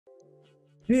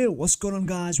Hey, what's going on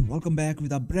guys? Welcome back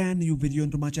with a brand new video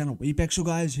into my channel Apex. So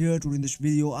guys, here today in this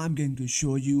video I'm going to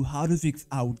show you how to fix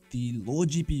out the low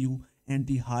GPU and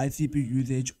the high CPU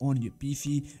usage on your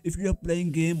PC. If you are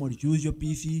playing game or use your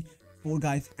PC for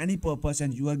guys any purpose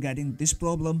and you are getting this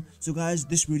problem, so guys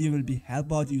this video will be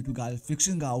help out you to guys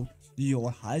fixing out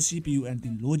your high CPU and the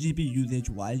low GPU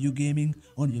usage while you gaming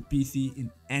on your PC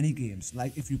in any games.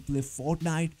 Like if you play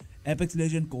Fortnite, Apex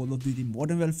Legends, Call of Duty,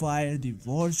 Modern Warfare, the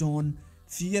Warzone,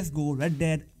 CSGO, Red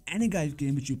Dead, any guys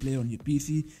game which you play on your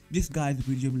PC, this guys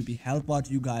video will be help out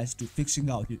you guys to fixing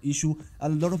out your issue. A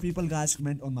lot of people guys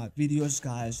comment on my videos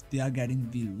guys, they are getting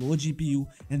the low GPU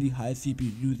and the high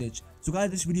CPU usage. So guys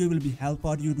this video will be help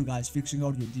out you to guys fixing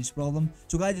out this problem.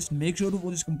 So guys just make sure to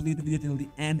watch this complete video till the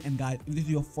end, and guys if this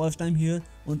is your first time here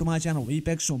onto my channel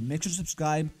Apex, so make sure to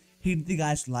subscribe, hit the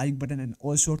guys like button and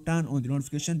also turn on the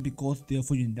notification because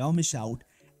therefore you never miss out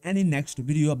any next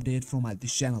video update from my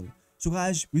this channel. So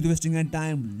guys, without wasting any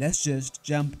time, let's just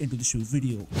jump into the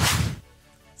video.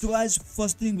 So guys,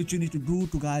 first thing which you need to do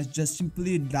to guys just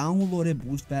simply download a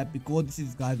boost pack, because this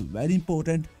is guys very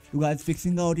important to guys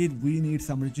fixing out it. We need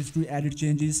some registry edit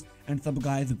changes and some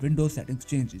guys Windows settings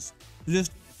changes. So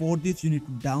just for this you need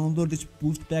to download this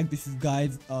boost pack. This is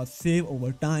guys save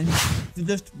over time. So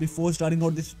just before starting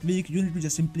out this week, you need to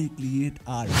just simply create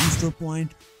a restore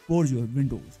point for your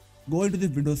Windows. Go into the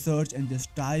Windows search and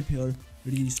just type here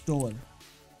restore.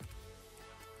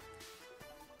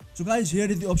 So guys, here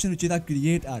is the option which is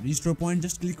create a restore point.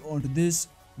 Just click onto this,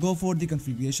 go for the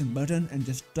configuration button and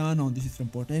just turn on the system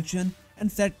protection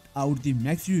and set out the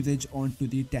max usage onto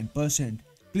the 10%.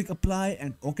 Click apply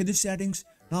and OK the settings.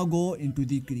 Now go into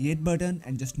the create button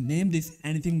and just name this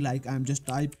anything, like I'm just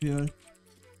type here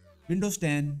Windows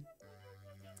 10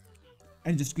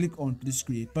 and just click on this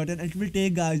create button. It will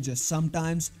take guys just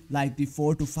sometimes like the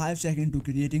 4 to 5 seconds to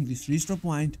creating this restore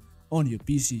point on your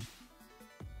PC.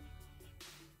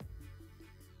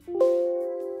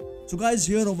 So guys,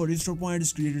 here our restore point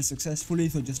is created successfully,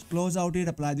 so just close out it,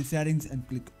 apply the settings and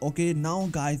click OK. Now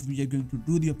guys, we are going to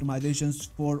do the optimizations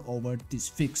for our this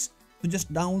fix. So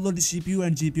just download the CPU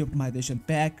and GPU optimization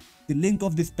pack. The link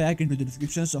of this pack into the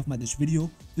descriptions of this video,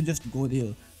 so just go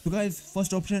there. So guys,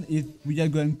 first option is we are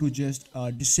going to just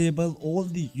disable all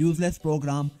the useless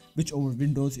program which our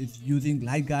Windows is using.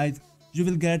 Like guys, you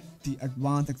will get the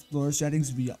advanced explorer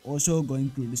settings. We are also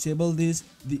going to disable this,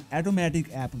 the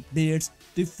automatic app updates,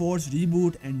 the force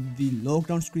reboot and the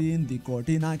lockdown screen, the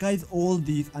Cortina. Guys, all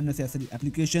these unnecessary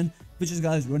application which is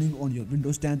guys running on your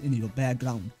Windows 10 in your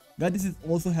background. Guys, this is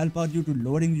also help out you to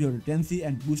lowering your latency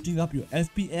and boosting up your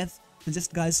FPS. So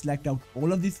just guys select out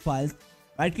all of these files,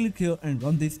 right click here and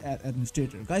run this as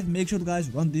administrator. Guys, make sure to guys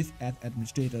run this as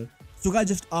administrator. So guys,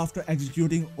 just after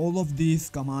executing all of these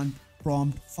command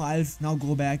prompt files, now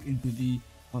go back into the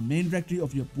main directory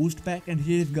of your boost pack, and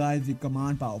here is guys the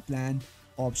command power plan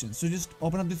option. So just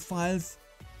open up these files,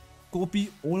 copy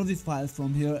all of these files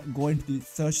from here, go into the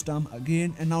search term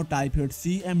again and now type here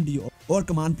cmd or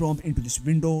command prompt into this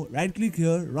window, right click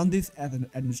here, run this as an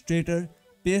administrator,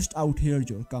 paste out here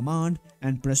your command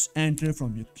and press enter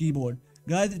from your keyboard.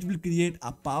 Guys, it will create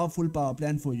a powerful power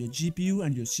plan for your GPU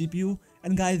and your CPU,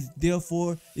 and guys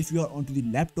therefore if you are onto the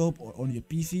laptop or on your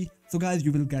PC, so guys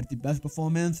you will get the best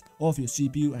performance of your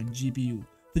CPU and GPU.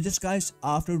 So just guys,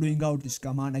 after doing out this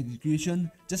command execution,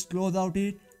 just close out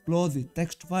it, close the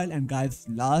text file, and guys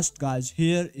last guys,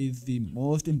 here is the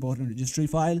most important registry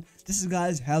file. This is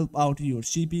guys help out your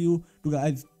CPU to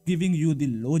guys giving you the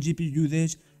low GPU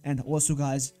usage. And also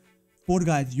guys, for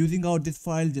guys using out this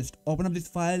file, just open up this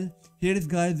file. Here is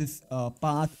guys this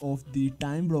path of the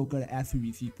time broker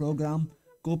SVC program.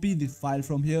 Copy this file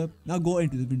from here. Now go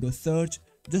into the Windows search,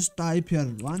 just type here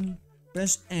run,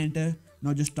 press enter.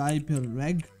 Now just type here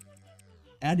reg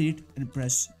edit and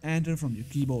press enter from your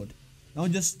keyboard. Now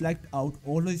just select out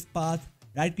all of this path,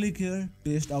 right click here,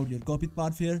 paste out your copied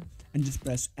path here and just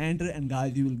press enter, and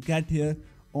guys you will get here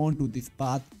onto this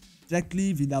path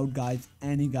directly without guys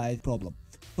any problem.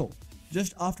 So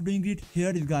just after doing it, here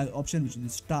is guys option which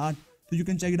is start. So you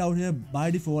can check it out here.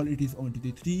 By default it is onto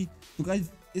the 3. So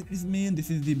guys, it is mean this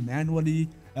is the manually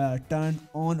turn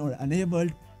on or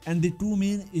enabled, and the 2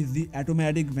 mean is the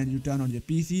automatic when you turn on your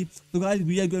PC. So guys,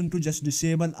 we are going to just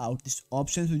disable out this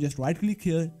option. So just right click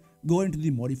here, go into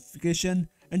the modification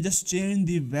and just change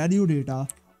the value data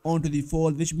onto the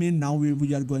false, which means now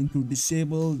we are going to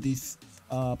disable this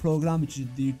program which is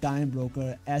the time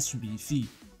broker SVC,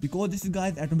 because this is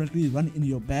guys automatically run in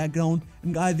your background,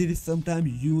 and guys it is sometimes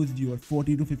use your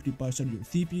 40 to 50% your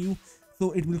CPU,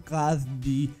 so it will cause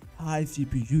the high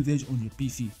CPU usage on your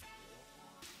PC.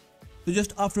 So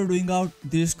just after doing out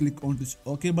this, click on this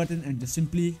OK button and just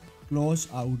simply close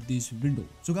out this window.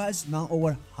 So guys, now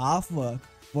our half work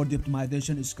for the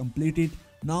optimization is completed.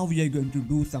 Now we are going to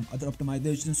do some other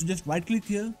optimizations. So just right click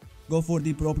here, go for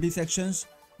the property sections.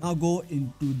 Now go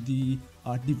into the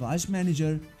device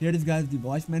manager. Here is guys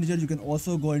device manager. You can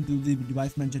also go into the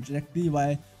device manager directly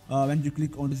by when you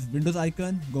click on this Windows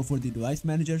icon, go for the device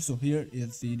manager. So here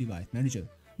is the device manager.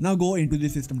 Now go into the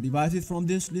system devices from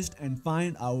this list and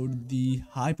find out the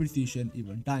high precision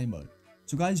event timer.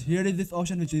 So guys, here is this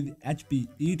option which is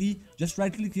HPET. Just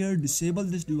right click here, disable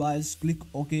this device, click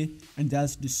OK, and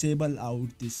just disable out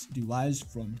this device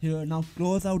from here. Now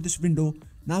close out this window.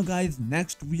 Now guys,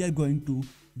 next we are going to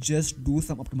just do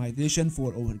some optimization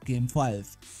for our game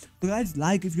files. So guys,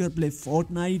 like if you play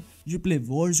Fortnite, you play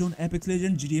Warzone, Apex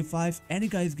Legends, GTA 5, any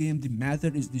guys game, the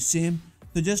method is the same.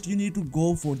 So just you need to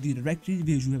go for the directory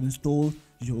where you have installed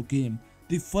your game.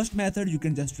 The first method, you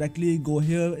can just directly go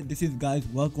here. This is guys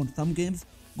work on some games.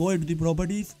 Go into the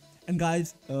properties, and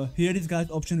guys here is guys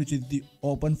option which is the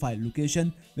open file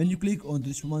location. When you click on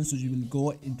this one, so you will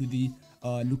go into the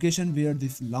location where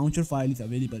this launcher file is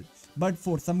available. But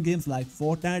for some games like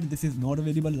Fortnite, this is not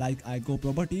available. Like I go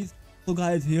properties. So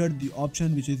guys, here the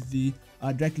option which is the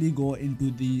directly go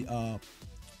into the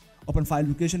open file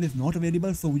location is not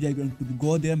available. So we are going to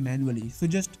go there manually. So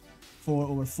just for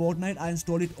our Fortnite, I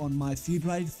installed it on my C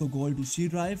drive. So go into C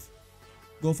drive,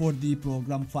 go for the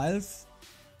program files,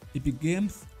 Epic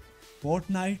Games,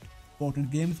 Fortnite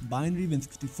Games, binary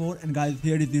Win64, and guys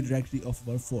here is the directory of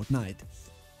our Fortnite.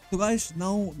 So guys,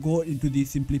 now go into the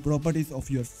simply properties of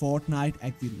your Fortnite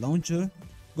active launcher.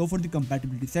 Go for the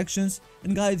compatibility sections,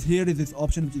 and guys here is this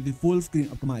option which is the full screen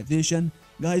optimization.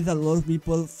 Guys, a lot of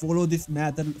people follow this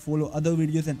method, follow other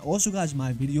videos, and also guys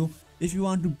my video. If you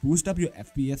want to boost up your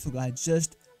FPS, so guys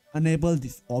just enable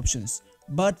these options.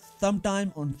 But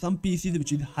sometime on some PCs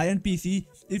which is high-end PC,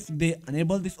 if they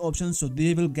enable this option, so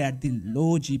they will get the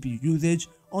low GPU usage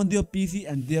on their PC,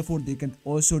 and therefore they can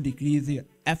also decrease their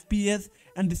FPS,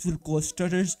 and this will cause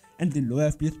stutters and the low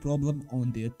FPS problem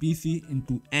on their PC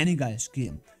into any guys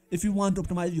game. If you want to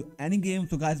optimize your any game,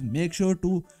 so guys make sure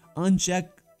to uncheck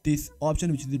this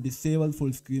option which is the disable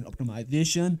full screen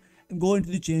optimization, and go into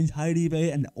the change high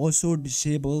replay and also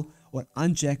disable or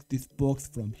uncheck this box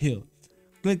from here.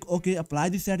 Click OK, apply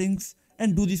the settings,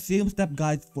 and do the same step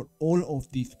guys for all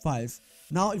of these files.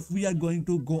 Now if we are going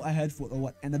to go ahead for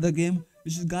our another game,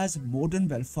 which is guys Modern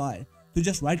Warfare. So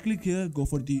just right click here, go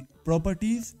for the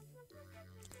properties,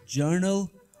 journal,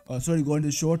 go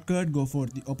into shortcut, go for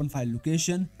the open file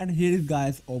location, and here is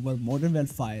guys our Modern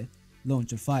Warfare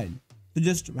launcher file. So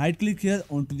just right click here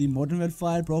onto the Modern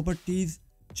Warfare properties,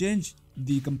 change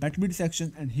the compatibility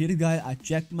section, and here guys I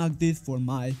check mark this for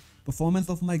my performance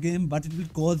of my game, but it will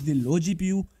cause the low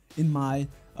GPU in my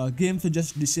game. So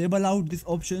just disable out these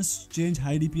options, change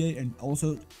high DPI, and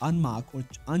also unmark or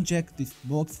uncheck this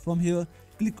box from here.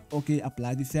 Click OK,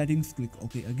 apply the settings, click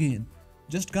OK again.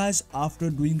 Just guys,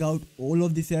 after doing out all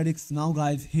of the settings, now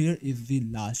guys here is the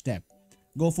last step.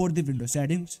 Go for the Windows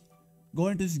settings, go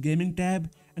into this gaming tab,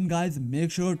 and guys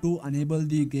make sure to enable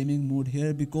the gaming mode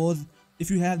here, because if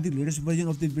you have the latest version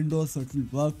of the Windows, so it will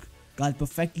work guys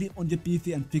perfectly on your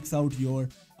PC and fix out your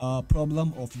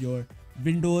problem of your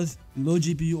Windows low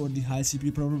GPU or the high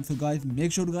CPU problem. So guys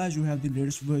make sure guys you have the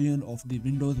latest version of the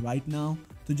Windows right now.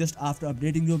 So just after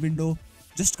updating your window,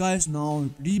 just guys now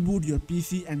reboot your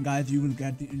PC, and guys you will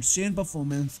get the insane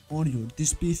performance on your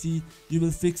this PC. You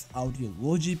will fix out your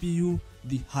low GPU,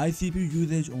 the high CPU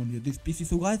usage on your this PC.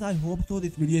 So guys, I hope so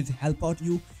this video is help out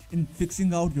you in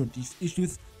fixing out your these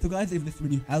issues. So guys, if this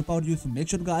video help out you, so make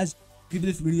sure guys give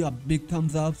this video a big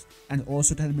thumbs up, and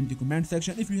also tell me in the comment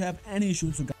section if you have any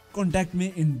issues. So guys, contact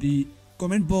me in the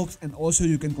comment box, and also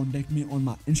you can contact me on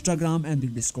my Instagram and the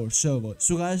Discord server.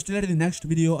 So guys, till the next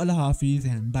video, Allah Hafiz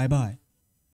and bye bye.